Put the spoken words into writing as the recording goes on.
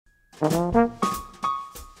This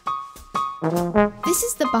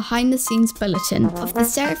is the Behind the Scenes Bulletin of the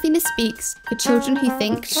Seraphina Speaks for Children Who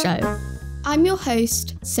Think show. I'm your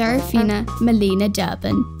host, Seraphina Melina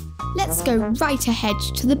Durbin. Let's go right ahead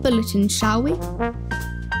to the bulletin, shall we?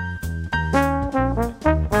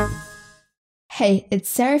 Hey, it's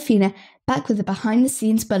Seraphina, back with the Behind the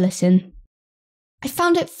Scenes Bulletin. I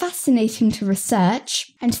found it fascinating to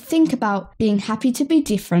research and think about being happy to be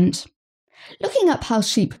different. Looking up how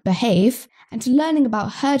sheep behave and learning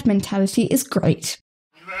about herd mentality is great.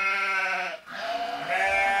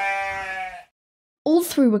 All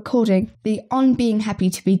through recording the On Being Happy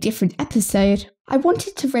to Be Different episode, I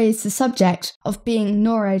wanted to raise the subject of being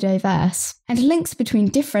neurodiverse and links between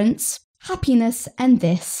difference, happiness, and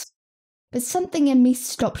this. But something in me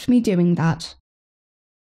stopped me doing that.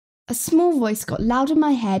 A small voice got loud in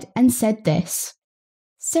my head and said this: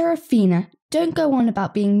 Seraphina, don't go on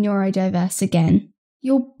about being neurodiverse again.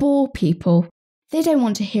 You'll bore people. They don't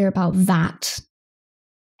want to hear about that.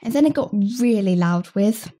 And then it got really loud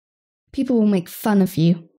with, people will make fun of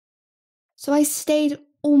you. So I stayed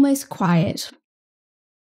almost quiet.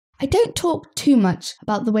 I don't talk too much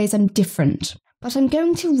about the ways I'm different, but I'm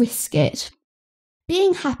going to risk it.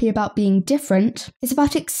 Being happy about being different is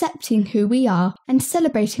about accepting who we are and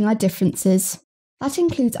celebrating our differences. That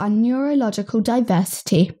includes our neurological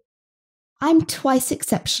diversity. I'm twice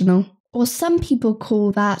exceptional, or some people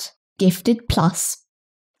call that gifted plus.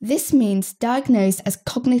 This means diagnosed as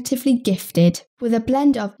cognitively gifted with a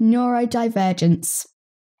blend of neurodivergence.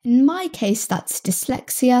 In my case, that's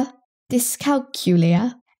dyslexia,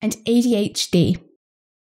 dyscalculia, and ADHD.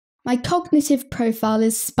 My cognitive profile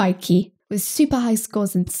is spiky, with super high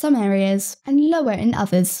scores in some areas and lower in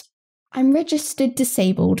others. I'm registered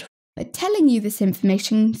disabled, but telling you this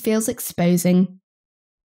information feels exposing.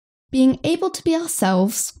 Being able to be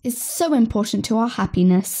ourselves is so important to our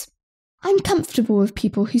happiness. I'm comfortable with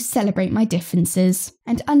people who celebrate my differences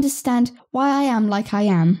and understand why I am like I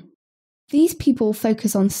am. These people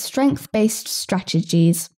focus on strength-based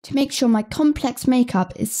strategies to make sure my complex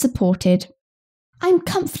makeup is supported. I'm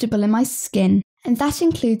comfortable in my skin, and that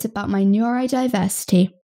includes about my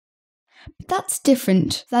neurodiversity. But that's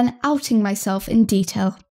different than outing myself in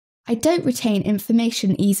detail. I don't retain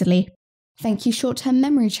information easily. Thank you, short-term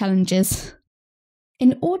memory challenges.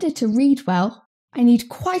 In order to read well, I need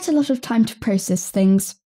quite a lot of time to process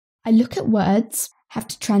things. I look at words, have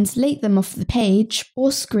to translate them off the page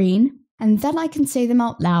or screen, and then I can say them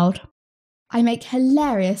out loud. I make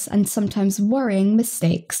hilarious and sometimes worrying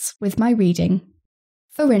mistakes with my reading.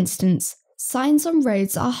 For instance, signs on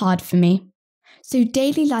roads are hard for me, so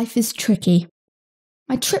daily life is tricky.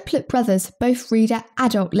 My triplet brothers both read at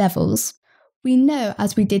adult levels. We know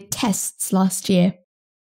as we did tests last year.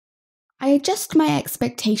 I adjust my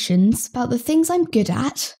expectations about the things I'm good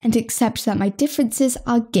at and accept that my differences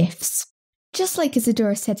are gifts. Just like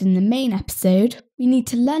Isadora said in the main episode, we need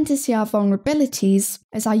to learn to see our vulnerabilities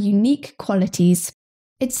as our unique qualities.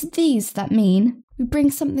 It's these that mean we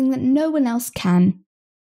bring something that no one else can.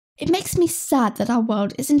 It makes me sad that our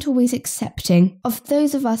world isn't always accepting of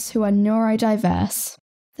those of us who are neurodiverse.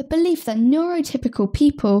 The belief that neurotypical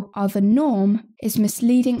people are the norm is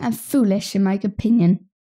misleading and foolish in my opinion.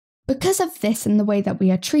 Because of this and the way that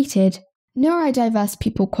we are treated, neurodiverse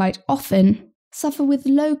people quite often suffer with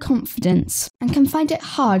low confidence and can find it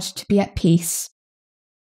hard to be at peace.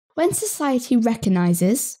 When society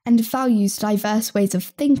recognises and values diverse ways of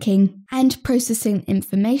thinking and processing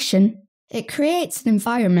information, it creates an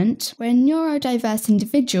environment where neurodiverse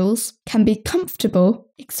individuals can be comfortable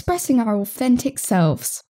expressing our authentic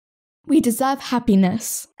selves. We deserve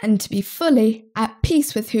happiness and to be fully at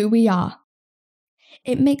peace with who we are.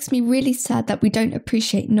 It makes me really sad that we don't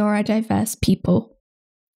appreciate neurodiverse people.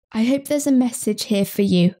 I hope there's a message here for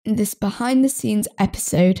you in this behind the scenes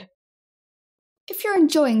episode. If you're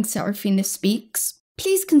enjoying Seraphina Speaks,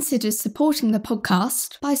 please consider supporting the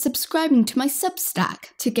podcast by subscribing to my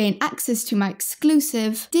Substack to gain access to my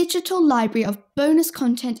exclusive digital library of bonus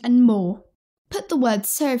content and more. Put the word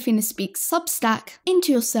Seraphina Speaks Substack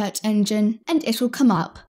into your search engine and it'll come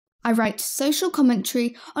up. I write social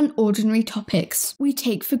commentary on ordinary topics we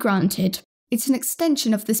take for granted. It's an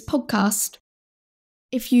extension of this podcast.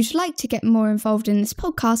 If you'd like to get more involved in this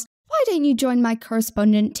podcast, why don't you join my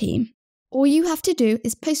correspondent team? All you have to do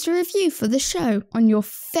is post a review for the show on your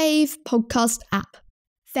fave podcast app.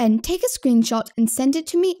 Then take a screenshot and send it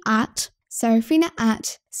to me at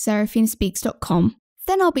seraphina@seraphinaspeaks.com.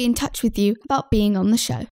 Then I'll be in touch with you about being on the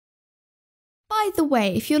show. By the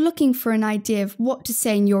way, if you're looking for an idea of what to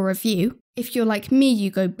say in your review, if you're like me, you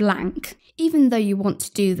go blank, even though you want to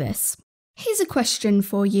do this. Here's a question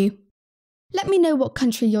for you. Let me know what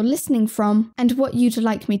country you're listening from and what you'd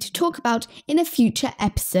like me to talk about in a future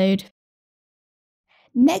episode.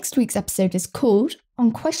 Next week's episode is called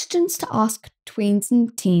On Questions to Ask Tweens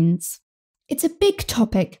and Teens. It's a big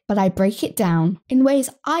topic, but I break it down in ways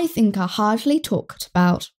I think are hardly talked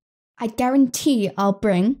about. I guarantee I'll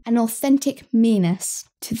bring an authentic me-ness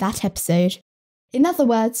to that episode. In other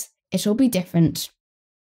words, it'll be different.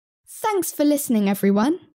 Thanks for listening,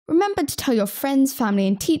 everyone. Remember to tell your friends, family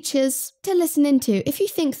and teachers to listen into if you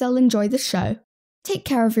think they'll enjoy the show. Take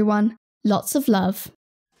care, everyone. Lots of love.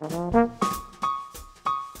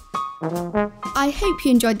 I hope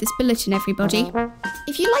you enjoyed this bulletin, everybody.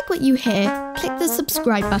 If you like what you hear, click the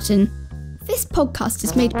subscribe button. This podcast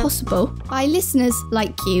is made possible by listeners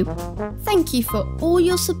like you. Thank you for all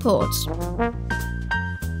your support.